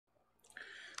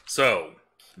So,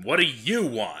 what do you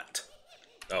want?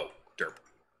 Oh, derp.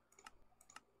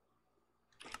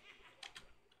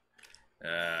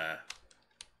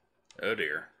 Oh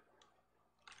dear.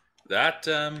 That,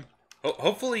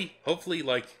 hopefully,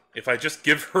 like, if I just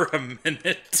give her a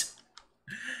minute.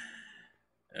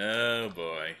 Oh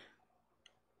boy.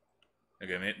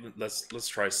 Okay, let's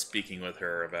try speaking with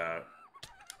her about...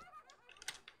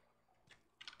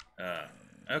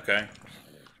 okay.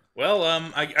 Well,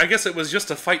 I guess it was just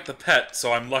to fight the pet,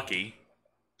 so I'm lucky.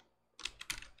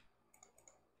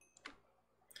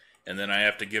 And then I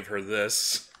have to give her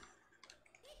this.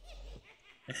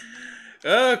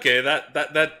 Okay,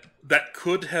 that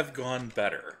could have gone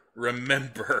better.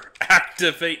 Remember,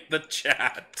 activate the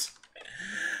chat.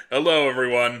 Hello,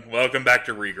 everyone. Welcome back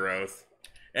to Regrowth.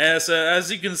 As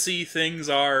you can see, things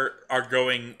are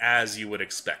going as you would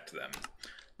expect them.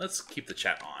 Let's keep the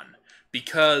chat on.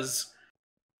 Because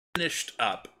I finished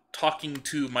up talking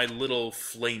to my little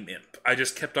flame imp. I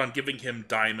just kept on giving him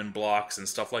diamond blocks and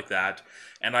stuff like that.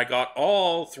 And I got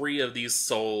all 3 of these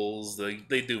souls. They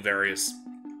do various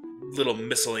little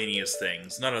miscellaneous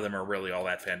things. None of them are really all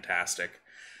that fantastic.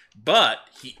 But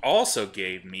he also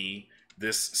gave me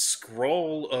this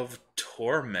scroll of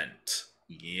torment.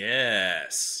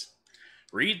 Yes.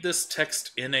 Read this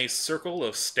text in a circle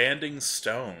of standing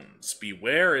stones.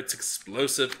 Beware its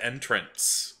explosive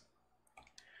entrance.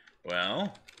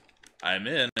 Well, I'm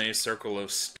in a circle of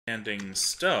standing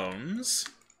stones.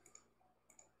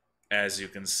 As you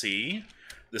can see,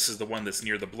 this is the one that's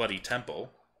near the Bloody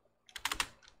Temple.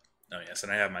 Oh yes,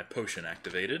 and I have my potion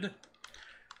activated.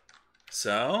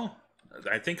 So,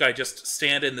 I think I just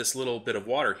stand in this little bit of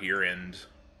water here and...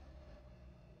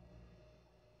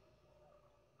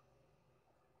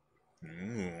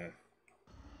 Ooh.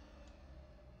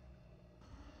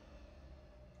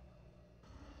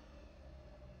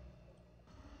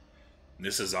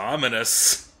 This is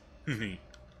ominous.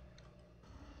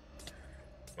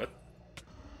 What?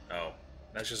 Oh,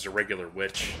 that's just a regular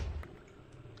witch.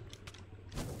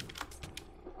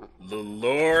 The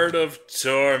Lord of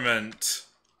Torment.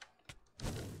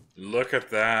 Look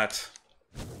at that.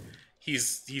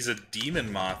 He's a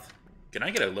demon moth. Can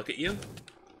I get a look at you?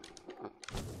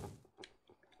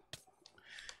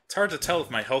 It's hard to tell if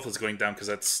my health is going down because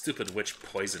that stupid witch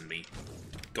poisoned me.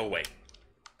 Go away.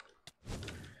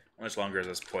 How much longer is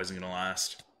this poison gonna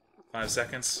last? 5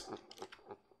 seconds?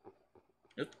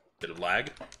 Oop, bit of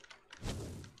lag.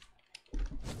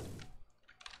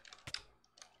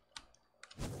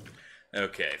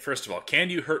 Okay, first of all, can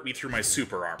you hurt me through my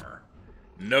super armor?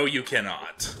 No, you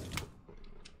cannot.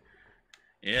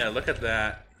 Yeah, look at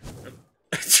that.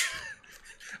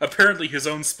 Apparently his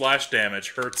own splash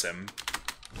damage hurts him.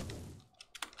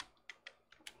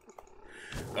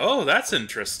 Oh, that's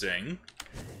interesting.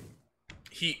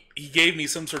 He gave me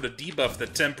some sort of debuff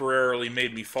that temporarily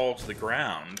made me fall to the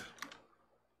ground.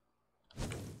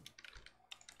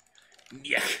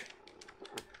 Yuck.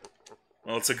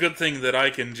 Well, it's a good thing that I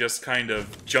can just kind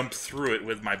of jump through it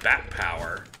with my bat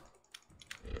power.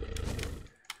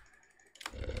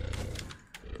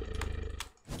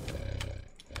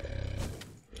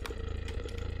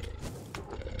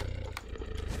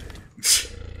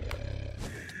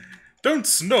 Don't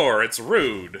snore, it's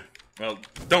rude. Well,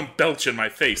 don't belch in my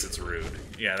face, it's rude.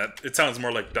 Yeah, it sounds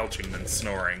more like belching than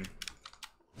snoring.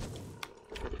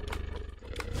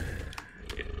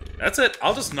 That's it,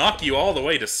 I'll just knock you all the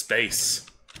way to space.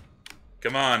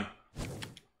 Come on.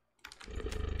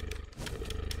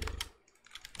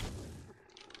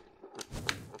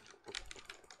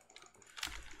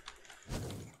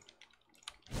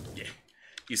 Yeah,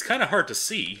 he's kind of hard to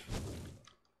see.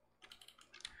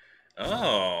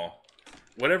 Oh.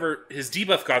 Whatever, his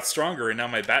debuff got stronger and now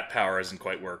my bat power isn't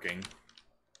quite working.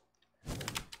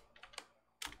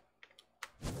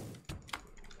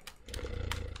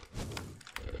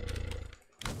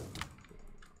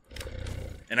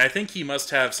 And I think he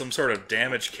must have some sort of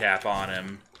damage cap on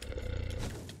him.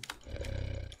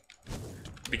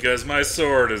 Because my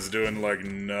sword is doing like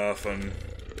nothing.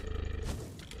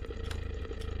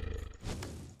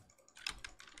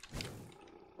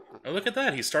 Oh, look at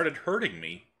that, he started hurting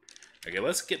me. Okay,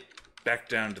 let's get back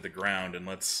down to the ground and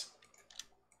let's...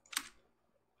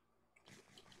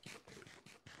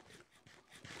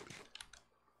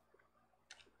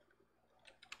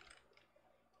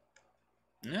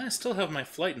 Yeah, I still have my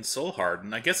flight and soul hard,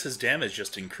 and I guess his damage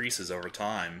just increases over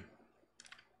time.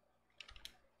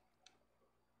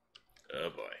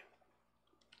 Oh boy.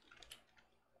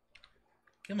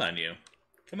 Come on, you.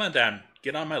 Come on down.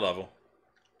 Get on my level.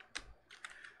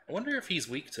 I wonder if he's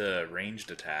weak to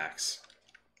ranged attacks.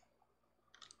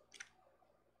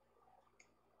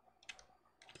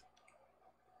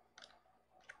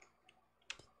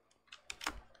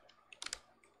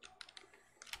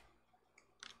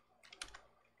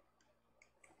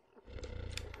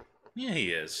 Yeah, he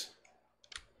is.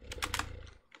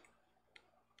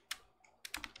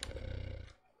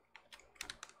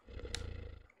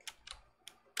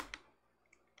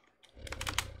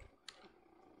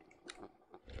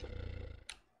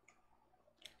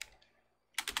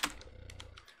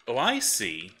 Oh, I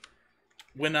see.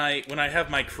 When I have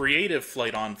my creative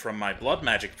flight on from my blood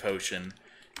magic potion,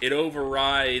 it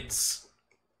overrides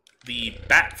the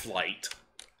bat flight,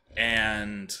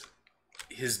 and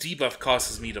his debuff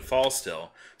causes me to fall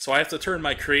still. So I have to turn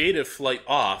my creative flight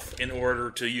off in order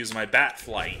to use my bat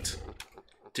flight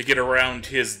to get around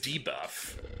his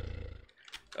debuff.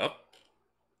 Oh.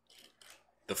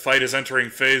 The fight is entering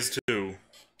phase 2.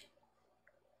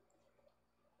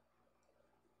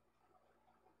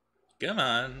 Come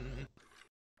on.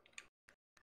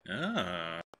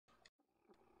 Ah.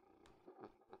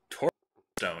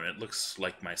 Stone. It looks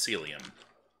like mycelium.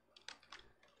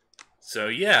 So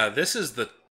yeah, this is the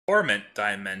torment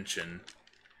dimension.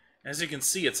 As you can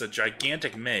see, it's a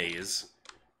gigantic maze,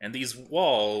 and these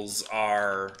walls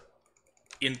are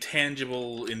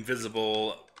intangible,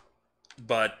 invisible,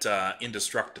 but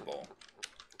indestructible.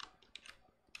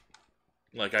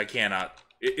 Like, I cannot...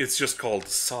 It's just called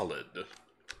solid.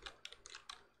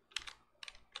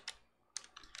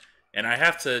 And I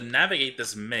have to navigate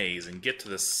this maze and get to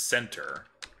the center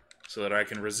so that I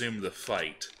can resume the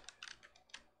fight.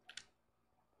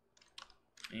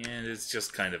 And it's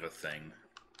just kind of a thing.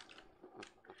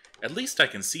 At least I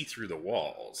can see through the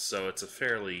walls, so it's a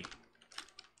fairly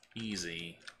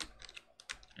easy...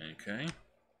 Okay.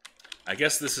 I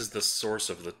guess this is the source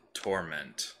of the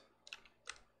torment.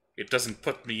 It doesn't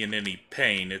put me in any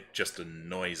pain, it just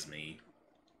annoys me.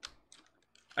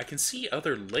 I can see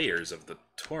other layers of the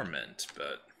torment,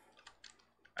 but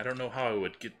I don't know how I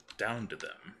would get down to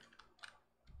them.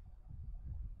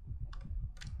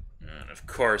 And of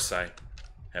course I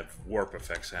have warp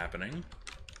effects happening.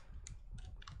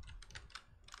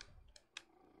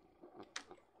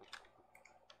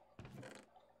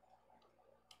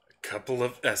 A couple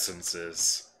of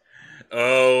essences.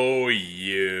 Oh,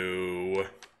 you...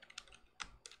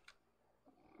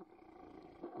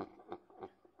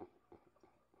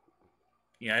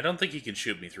 Yeah, I don't think he can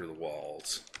shoot me through the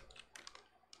walls.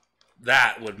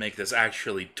 That would make this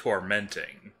actually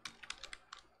tormenting.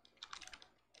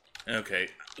 Okay,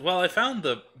 well, I found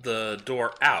the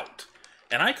door out,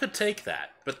 and I could take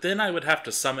that, but then I would have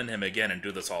to summon him again and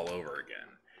do this all over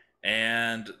again.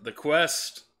 And the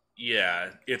quest,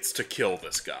 yeah, it's to kill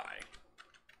this guy.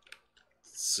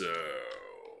 So...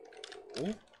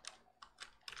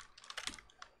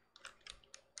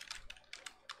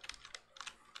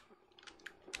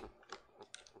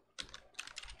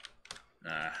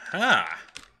 Aha!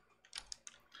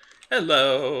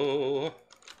 Hello!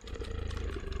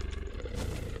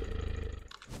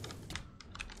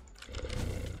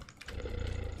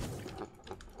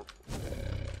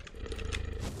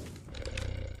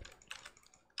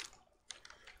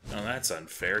 Oh, that's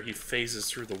unfair. He phases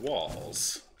through the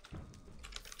walls.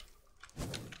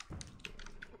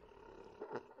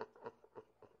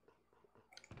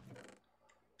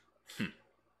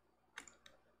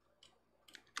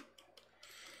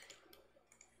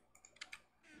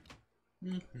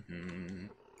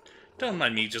 Don't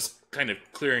mind me just kind of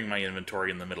clearing my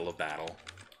inventory in the middle of battle.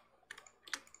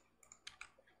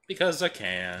 Because I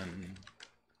can.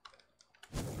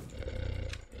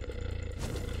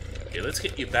 Okay, let's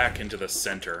get you back into the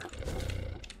center.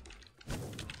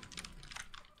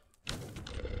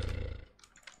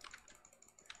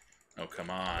 Oh, come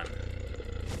on.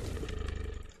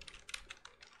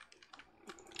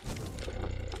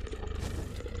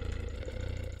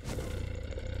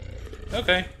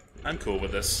 Okay, I'm cool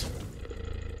with this.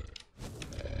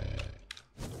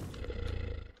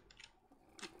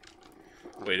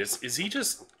 Wait, is he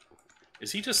just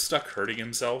stuck hurting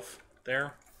himself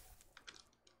there?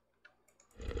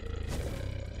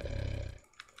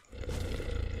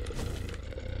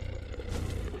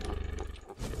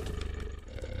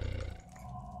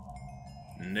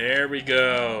 And there we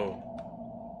go.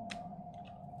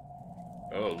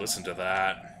 Oh, listen to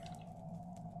that.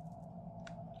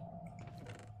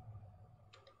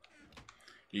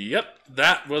 Yep,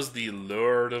 that was the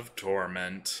Lord of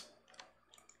Torment.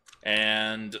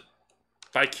 And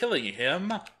by killing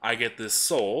him, I get this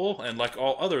soul, and like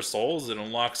all other souls, it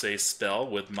unlocks a spell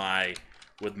with my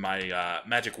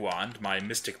magic wand, my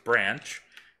mystic branch,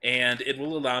 and it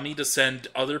will allow me to send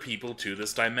other people to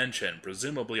this dimension,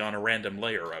 presumably on a random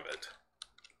layer of it.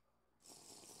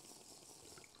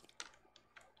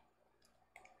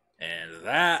 And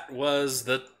that was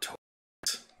the torment.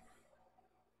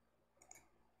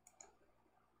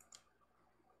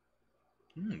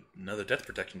 Another death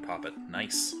protection poppet.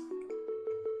 Nice.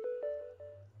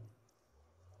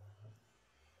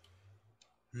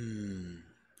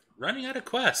 Running out of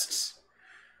quests.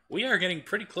 We are getting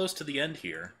pretty close to the end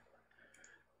here.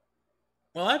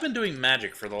 Well, I've been doing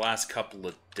magic for the last couple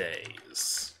of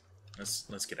days.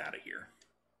 Let's get out of here.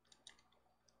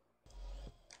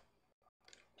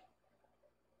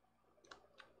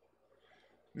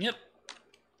 Yep.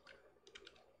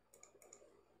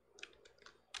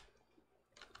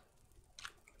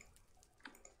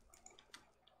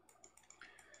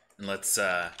 And let's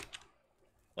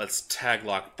tag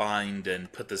lock bind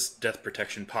and put this death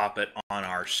protection poppet on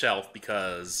our shelf,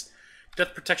 because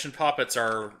death protection poppets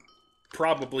are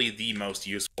probably the most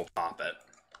useful poppet.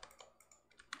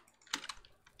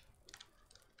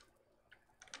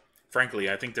 Frankly,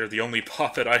 I think they're the only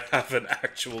poppet I have an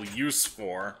actual use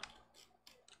for.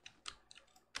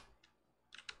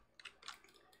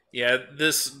 Yeah,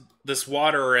 this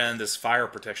water and this fire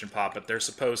protection poppet, they're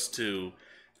supposed to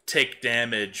take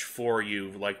damage for you,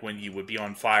 like when you would be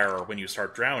on fire or when you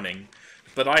start drowning.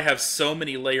 But I have so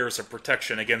many layers of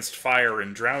protection against fire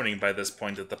and drowning by this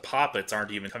point that the poppets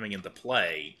aren't even coming into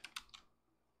play.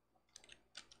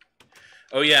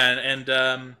 Oh yeah,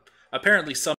 and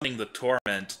apparently summoning the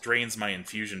torment drains my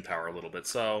infusion power a little bit,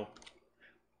 so...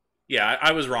 Yeah,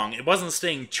 I was wrong. It wasn't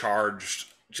staying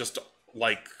charged, just,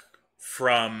 like,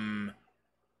 from...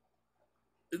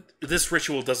 This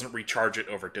ritual doesn't recharge it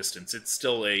over distance. It's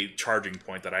still a charging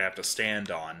point that I have to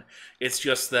stand on. It's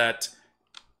just that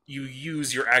you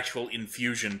use your actual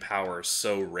infusion power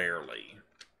so rarely.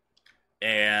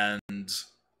 And...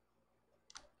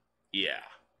 yeah.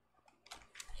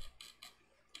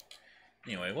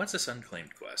 Anyway, what's this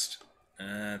unclaimed quest?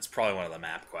 It's probably one of the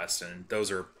map quests, and those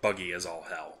are buggy as all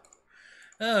hell.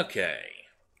 Okay.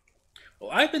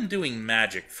 Well, I've been doing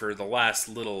magic for the last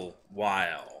little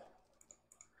while.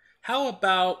 How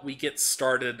about we get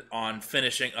started on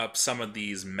finishing up some of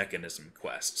these mechanism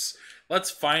quests?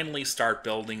 Let's finally start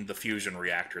building the fusion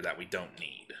reactor that we don't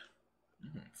need.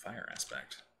 Fire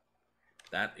aspect.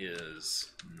 That is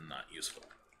not useful.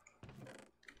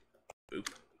 Boop.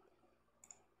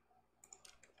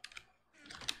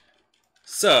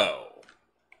 So,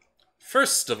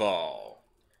 first of all,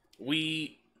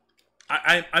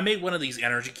 I made one of these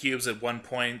energy cubes at one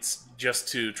point just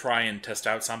to try and test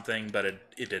out something, but it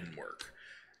didn't work.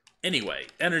 Anyway,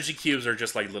 energy cubes are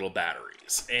just like little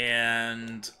batteries,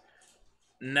 and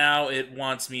now it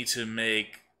wants me to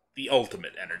make the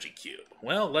ultimate energy cube.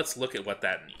 Well, let's look at what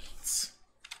that needs.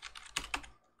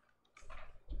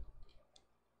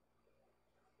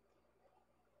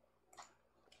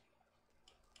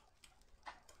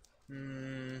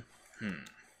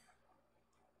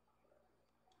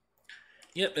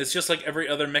 Yep, it's just like every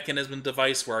other mechanism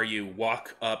device where you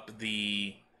walk up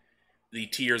the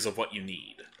tiers of what you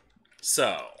need.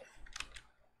 So,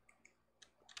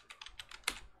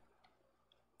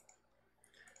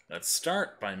 let's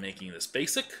start by making this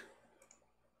basic.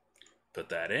 Put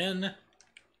that in.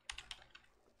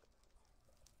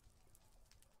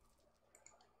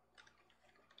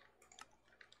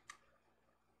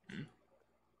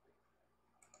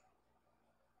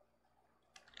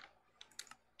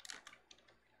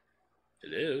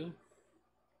 Hello?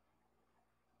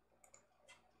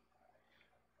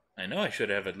 I know I should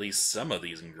have at least some of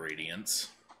these ingredients.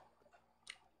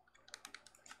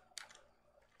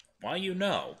 Why, you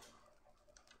know?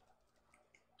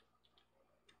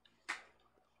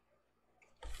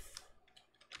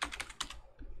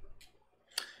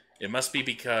 It must be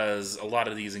because a lot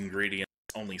of these ingredients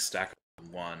only stack up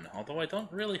in one, although I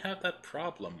don't really have that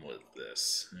problem with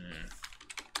this.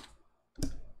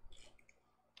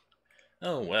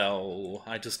 Oh well,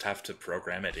 I just have to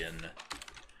program it in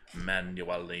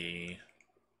manually.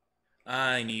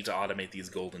 I need to automate these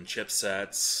golden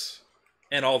chipsets,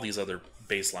 and all these other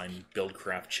baseline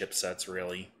Buildcraft chipsets,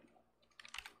 really.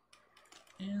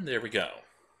 And there we go.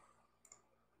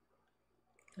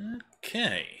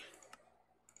 Okay.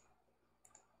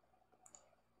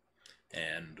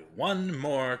 And one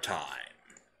more time.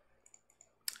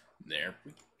 There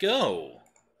we go.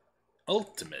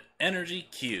 Ultimate Energy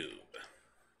Cube.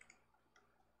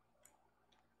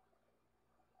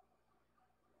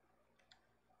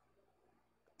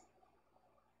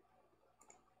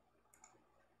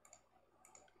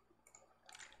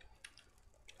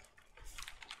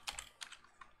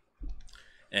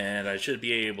 And I should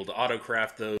be able to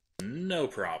autocraft those, no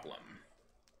problem.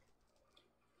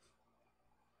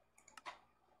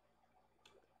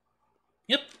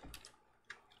 Yep.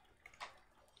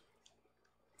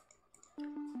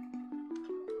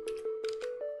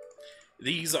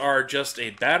 These are just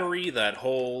a battery that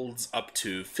holds up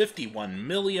to 51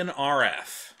 million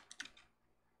RF.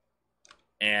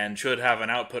 And should have an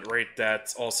output rate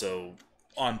that's also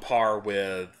on par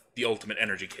with the ultimate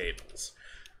energy cables.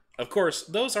 Of course,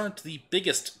 those aren't the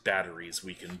biggest batteries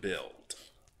we can build.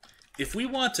 If we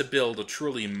want to build a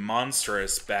truly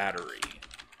monstrous battery,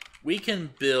 we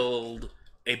can build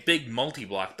a big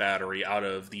multi-block battery out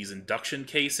of these induction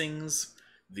casings,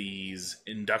 these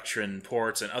induction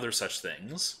ports, and other such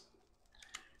things.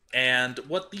 And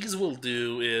what these will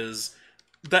do is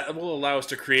that will allow us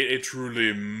to create a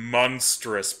truly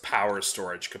monstrous power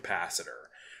storage capacitor,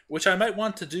 which I might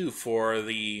want to do for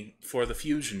the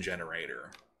fusion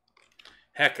generator.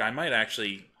 Heck, I might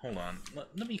actually hold on.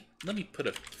 Let me put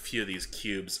a few of these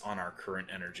cubes on our current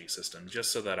energy system,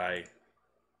 just so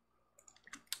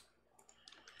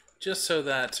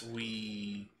that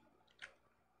we.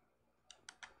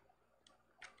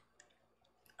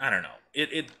 I don't know.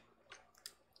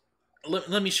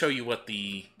 Let me show you what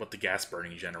the gas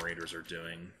burning generators are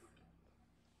doing.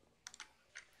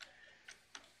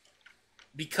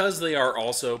 Because they are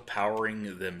also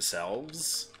powering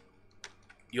themselves,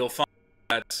 you'll find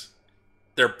that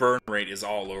their burn rate is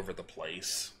all over the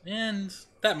place. And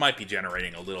that might be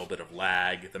generating a little bit of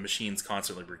lag. The machine's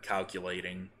constantly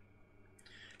recalculating.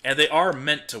 And they are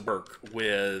meant to work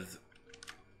with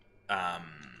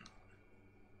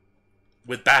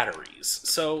batteries.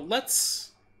 So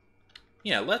let's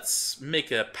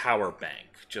make a power bank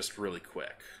just really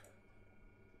quick.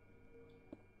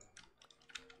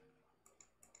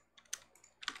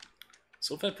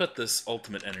 So if I put this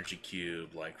ultimate energy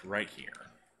cube like right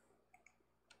here,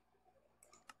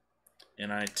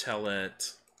 and I tell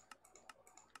it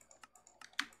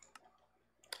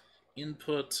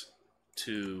input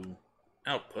to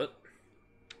output,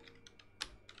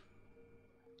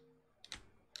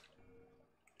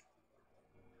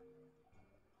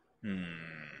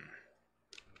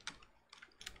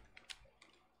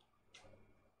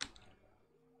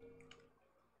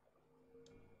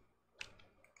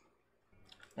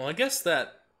 Well, I guess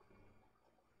that...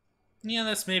 Yeah,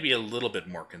 that's maybe a little bit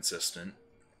more consistent.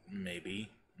 Maybe.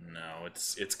 No,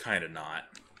 it's kind of not.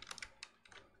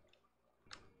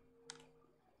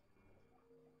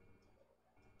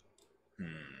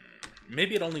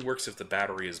 Maybe it only works if the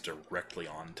battery is directly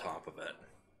on top of it.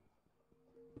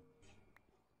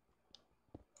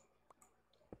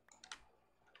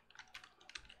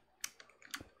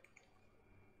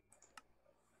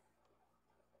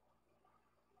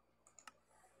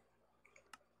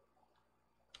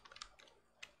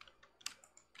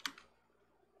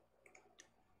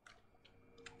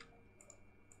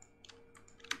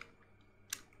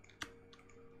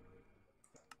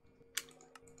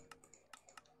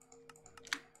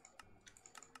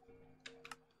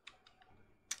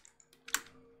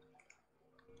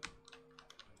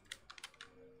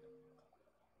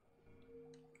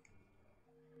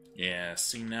 Yeah,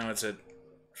 see, now it's at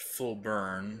full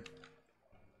burn.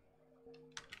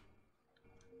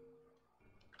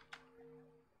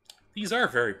 These are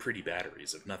very pretty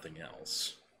batteries, if nothing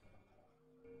else.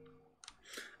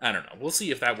 I don't know. We'll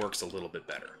see if that works a little bit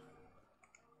better.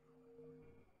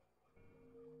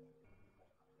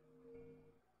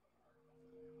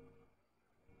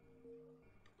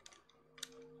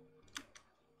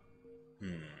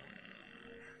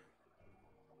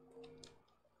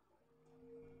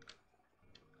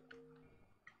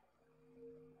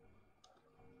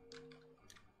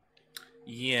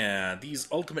 Yeah, these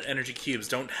ultimate energy cubes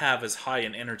don't have as high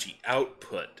an energy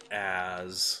output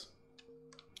as...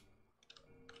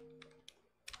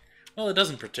 Well, it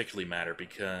doesn't particularly matter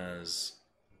because...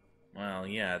 Well,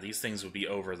 yeah, these things would be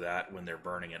over that when they're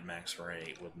burning at max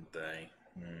rate, wouldn't they?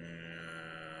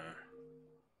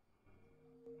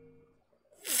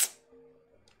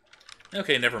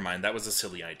 Okay, never mind. That was a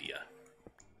silly idea.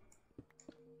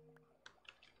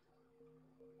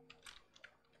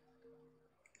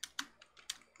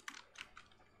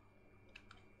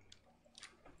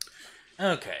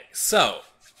 Okay, so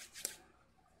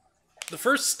the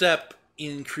first step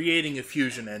in creating a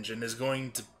fusion engine is going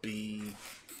to be...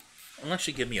 Well,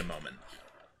 actually, give me a moment.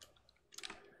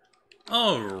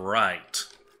 Alright.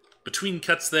 Between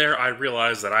cuts there, I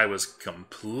realized that I was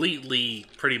completely,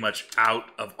 pretty much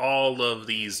out of all of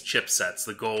these chipsets.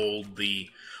 The gold,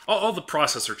 all the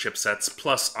processor chipsets,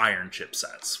 plus iron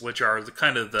chipsets, which are the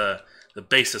kind of the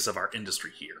basis of our industry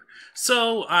here.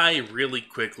 So I really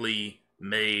quickly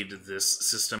made this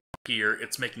system here.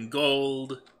 It's making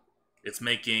gold, it's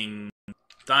making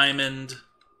diamond,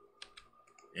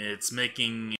 it's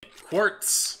making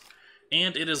quartz,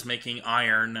 and it is making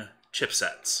iron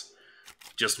chipsets.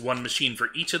 Just one machine for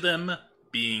each of them,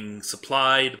 being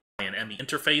supplied by an ME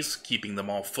interface, keeping them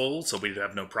all full so we'd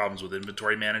have no problems with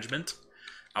inventory management.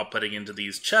 Outputting into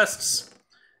these chests.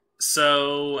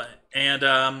 So, and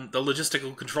the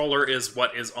logistical controller is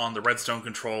what is on the redstone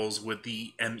controls with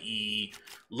the ME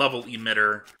level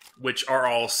emitter, which are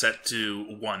all set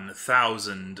to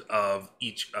 1,000 of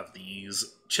each of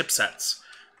these chipsets.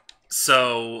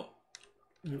 So,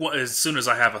 as soon as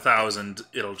I have 1,000,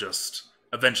 it'll just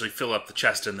eventually fill up the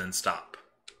chest and then stop.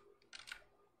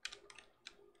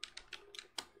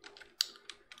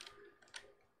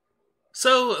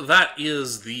 So that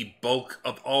is the bulk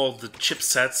of all the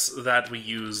chipsets that we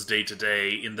use day to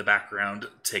day in the background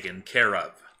taken care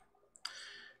of.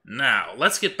 Now,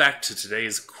 let's get back to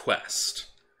today's quest.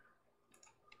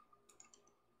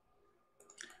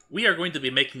 We are going to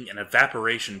be making an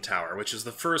evaporation tower, which is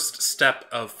the first step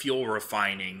of fuel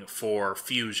refining for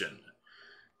fusion.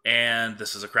 And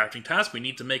this is a crafting task. We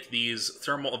need to make these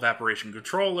thermal evaporation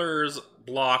controllers,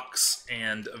 blocks,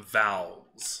 and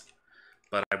valves.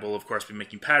 But I will, of course, be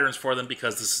making patterns for them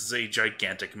because this is a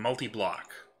gigantic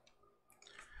multi-block.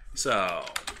 So,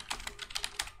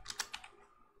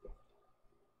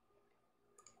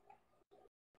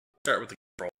 start with the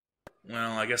control.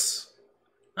 Well, I guess...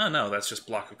 Oh, no, that's just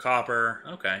block of copper.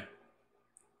 Okay.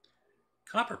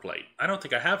 Copper plate. I don't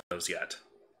think I have those yet.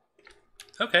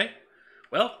 Okay.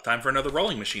 Well, time for another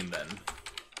rolling machine, then.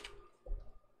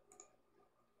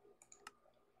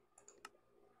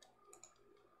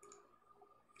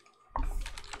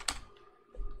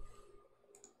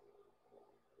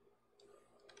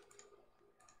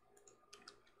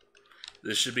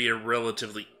 This should be a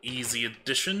relatively easy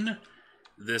addition.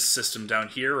 This system down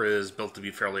here is built to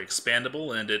be fairly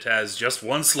expandable, and it has just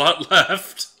one slot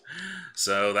left.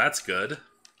 So that's good.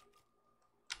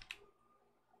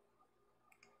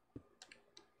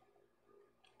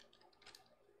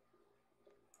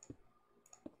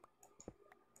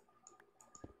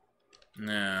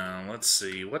 Now, let's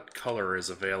see. What color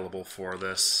is available for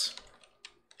this?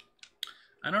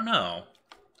 I don't know.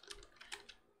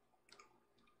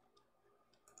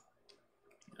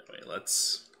 Anyway,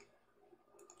 let's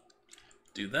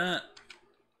do that.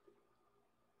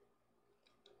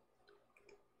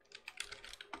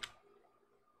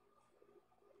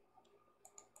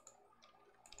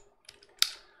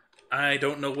 I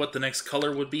don't know what the next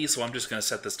color would be, so I'm just going to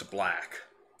set this to black.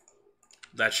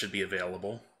 That should be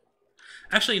available.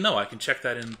 Actually, no, I can check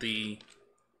that in the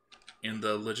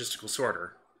logistical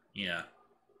sorter. Yeah.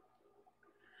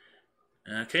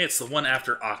 Okay, it's the one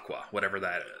after aqua, whatever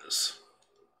that is.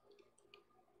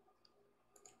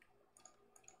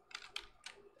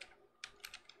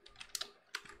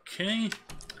 Okay,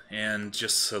 and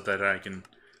just so that I can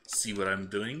see what I'm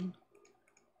doing.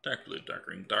 Dark blue, dark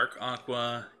green, dark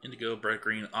aqua, indigo, bright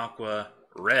green, aqua,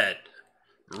 red.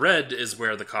 Red is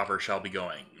where the copper shall be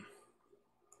going.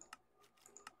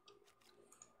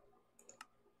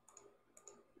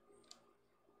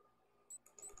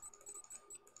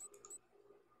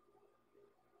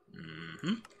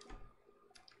 Mm-hmm.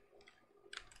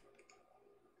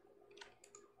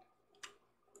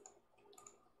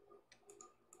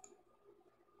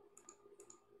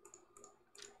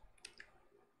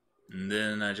 And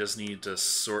then I just need to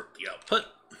sort the output,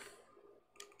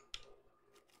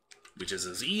 which is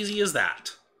as easy as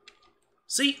that.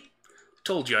 See?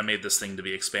 Told you I made this thing to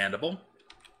be expandable.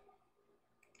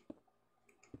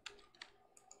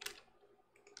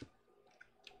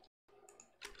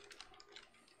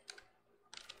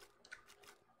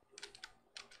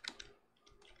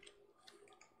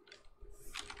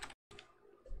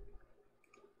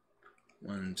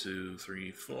 One, two,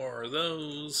 three, four of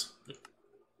those.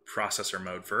 Processor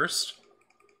mode first.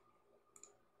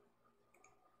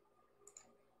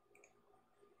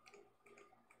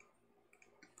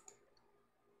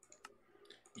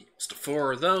 Used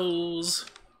 4 of those.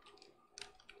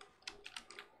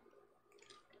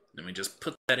 Then we just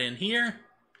put that in here,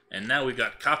 and now we've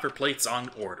got copper plates on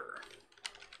order.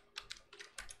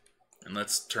 And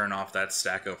let's turn off that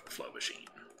Stack Overflow machine.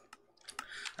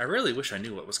 I really wish I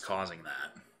knew what was causing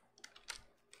that.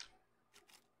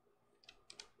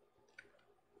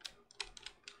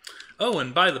 Oh,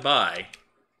 and by the by,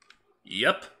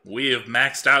 yep, we have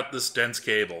maxed out this dense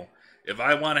cable. If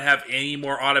I want to have any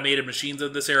more automated machines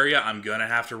in this area, I'm going to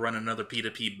have to run another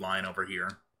P2P line over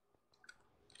here.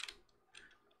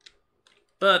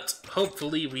 But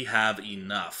hopefully we have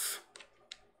enough.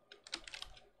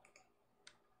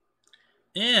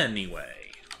 Anyway.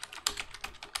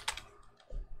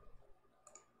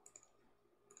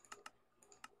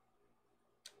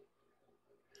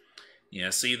 Yeah,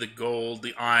 see the gold,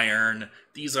 the iron,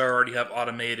 these already have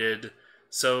automated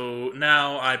So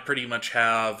now I pretty much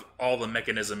have all the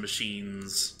mechanism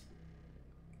machines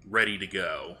ready to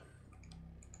go.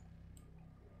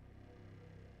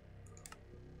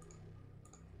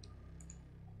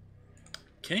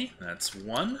 Okay, that's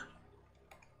one.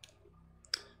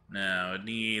 Now it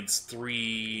needs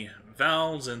 3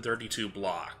 valves and 32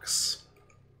 blocks.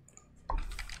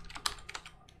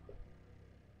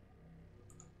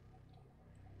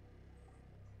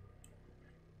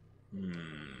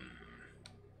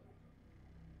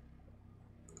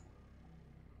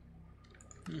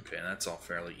 Okay, that's all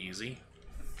fairly easy.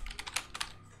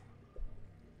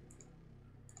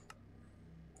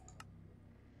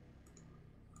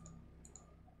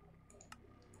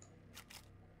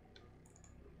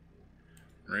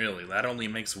 Really? That only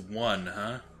makes 1,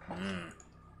 huh?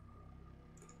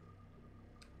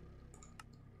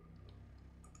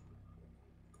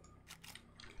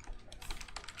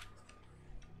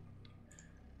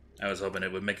 I was hoping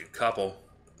it would make a couple,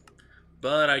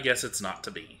 but I guess it's not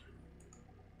to be.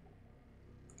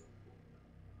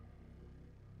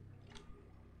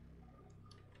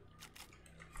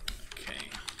 Okay.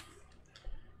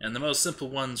 And the most simple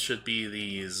ones should be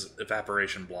these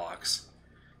evaporation blocks.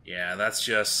 Yeah, that's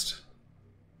just...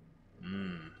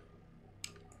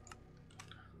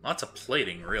 lots of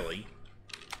plating, really.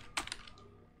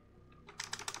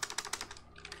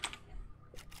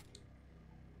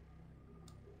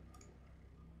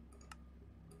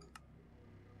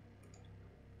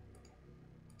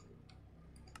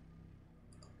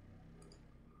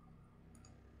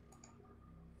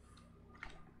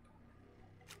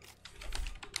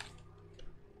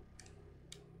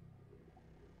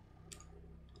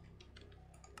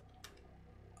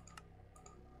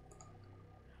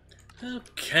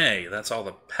 Okay, that's all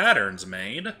the patterns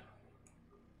made.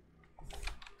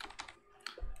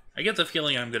 I get the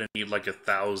feeling I'm gonna need like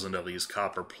 1,000 of these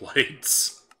copper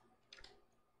plates.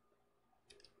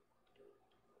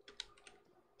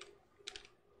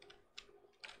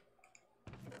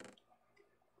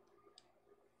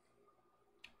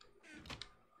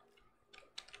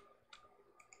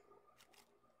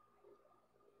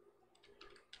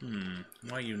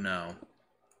 Why you know?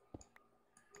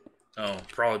 Oh,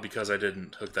 probably because I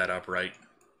didn't hook that up right.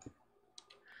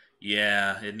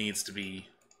 Yeah, it needs to be...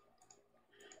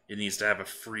 It needs to have a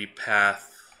free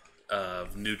path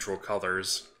of neutral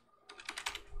colors.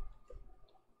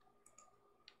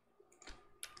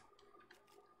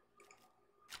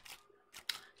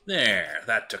 There,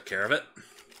 that took care of it.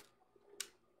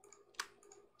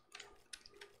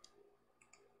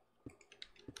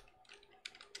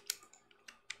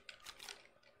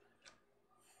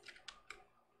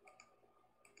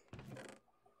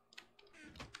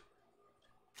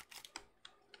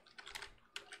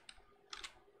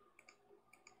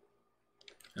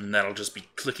 And that'll just be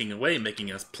clicking away,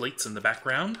 making us plates in the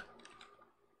background.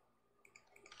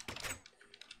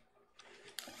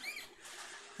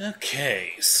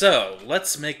 Okay, so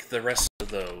let's make the rest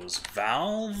of those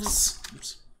valves.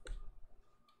 Oops.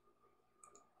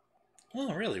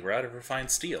 Oh, really? We're out of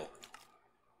refined steel.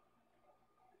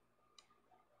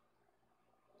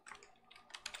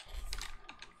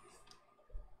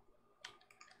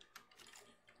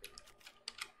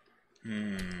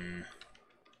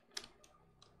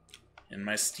 And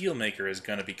my steelmaker is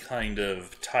going to be kind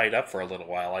of tied up for a little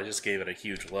while. I just gave it a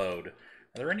huge load. Are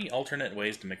there any alternate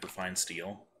ways to make refined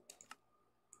steel?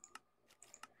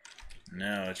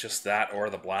 No, it's just that or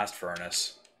the blast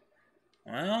furnace.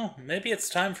 Well, maybe it's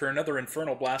time for another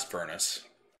infernal blast furnace.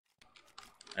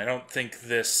 I don't think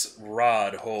this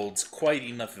rod holds quite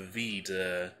enough V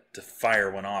to fire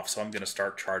one off, so I'm going to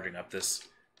start charging up this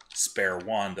spare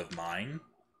wand of mine.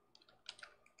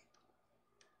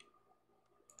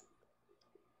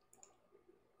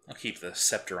 I'll keep the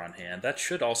scepter on hand. That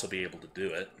should also be able to do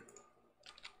it.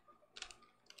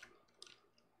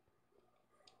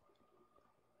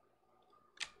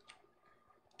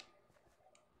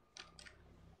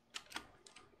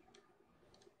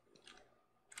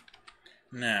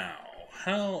 Now,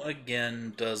 how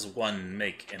again does one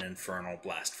make an infernal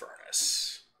blast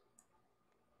furnace?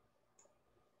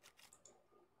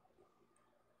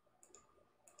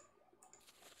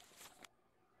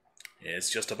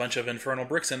 It's just a bunch of infernal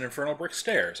bricks and infernal brick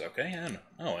stairs, okay? And,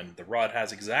 oh, and the rod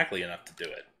has exactly enough to do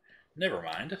it. Never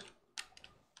mind.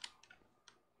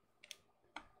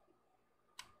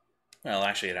 Well,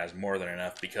 actually it has more than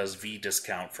enough because V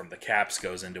discount from the caps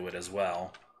goes into it as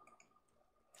well.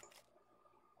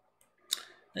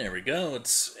 There we go,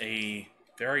 it's a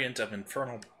variant of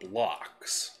infernal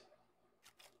blocks.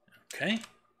 Okay.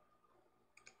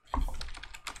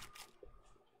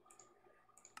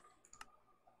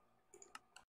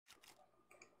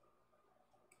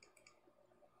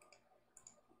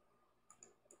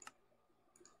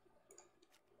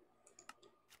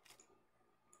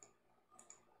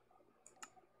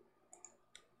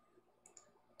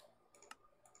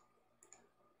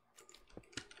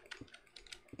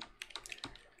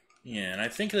 Yeah, and I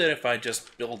think that if I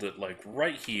just build it, like,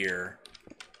 right here,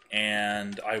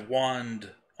 and I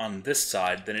wand on this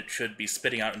side, then it should be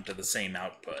spitting out into the same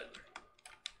output.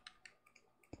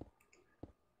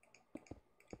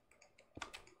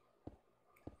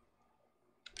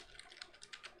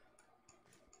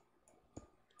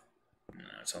 No,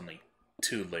 it's only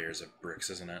 2 layers of bricks,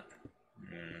 isn't it?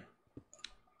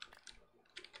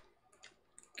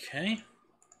 Okay.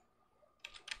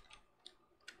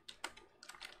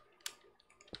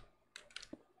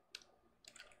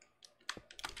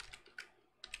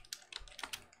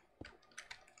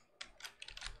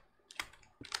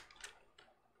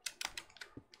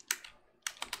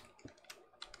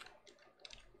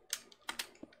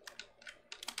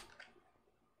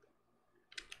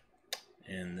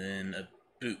 And then a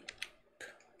boop.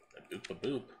 A boop, a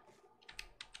boop.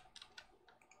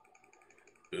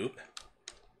 Boop.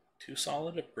 2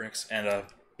 solid bricks and a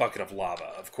bucket of lava,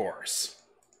 of course.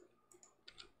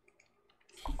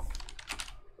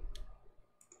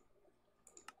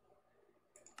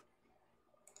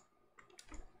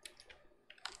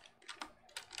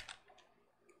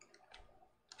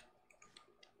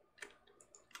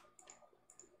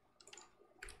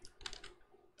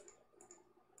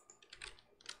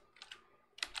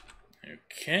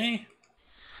 Okay.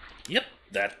 Yep,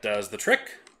 that does the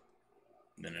trick.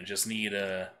 Then I just need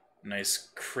a nice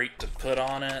crate to put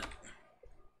on it.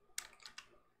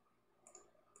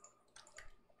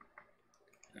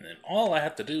 And then all I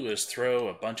have to do is throw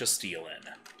a bunch of steel in.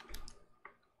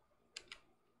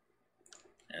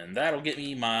 And that'll get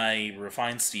me my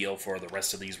refined steel for the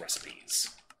rest of these recipes.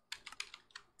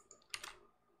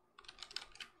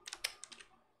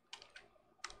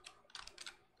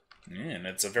 And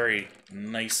it's a very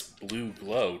nice blue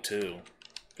glow, too.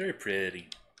 Very pretty.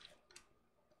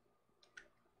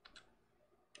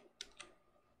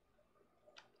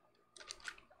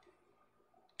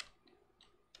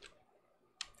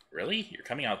 Really? You're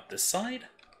coming out this side?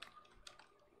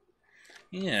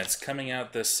 Yeah, it's coming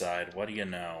out this side. What do you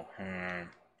know?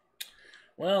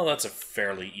 Well, that's a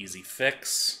fairly easy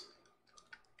fix.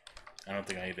 I don't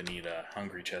think I even need a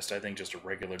hungry chest. I think just a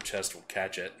regular chest will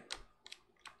catch it.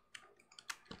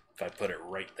 If I put it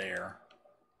right there.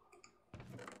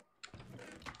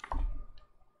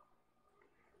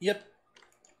 Yep.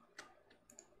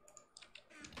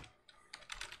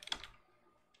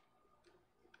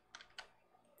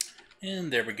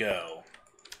 And there we go.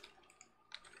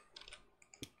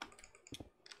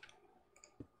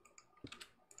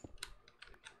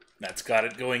 That's got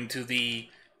it going to the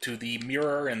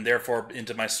mirror and therefore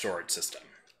into my storage system.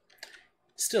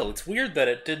 Still, it's weird that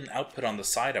it didn't output on the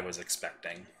side I was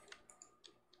expecting.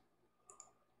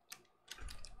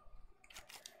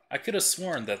 I could have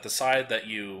sworn that the side that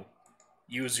you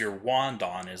use your wand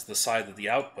on is the side that the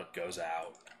output goes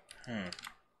out.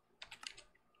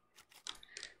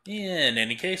 In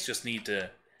any case, just need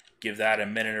to give that a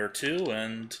minute or two,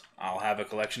 and I'll have a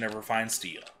collection of refined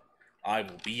steel. I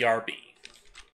will BRB.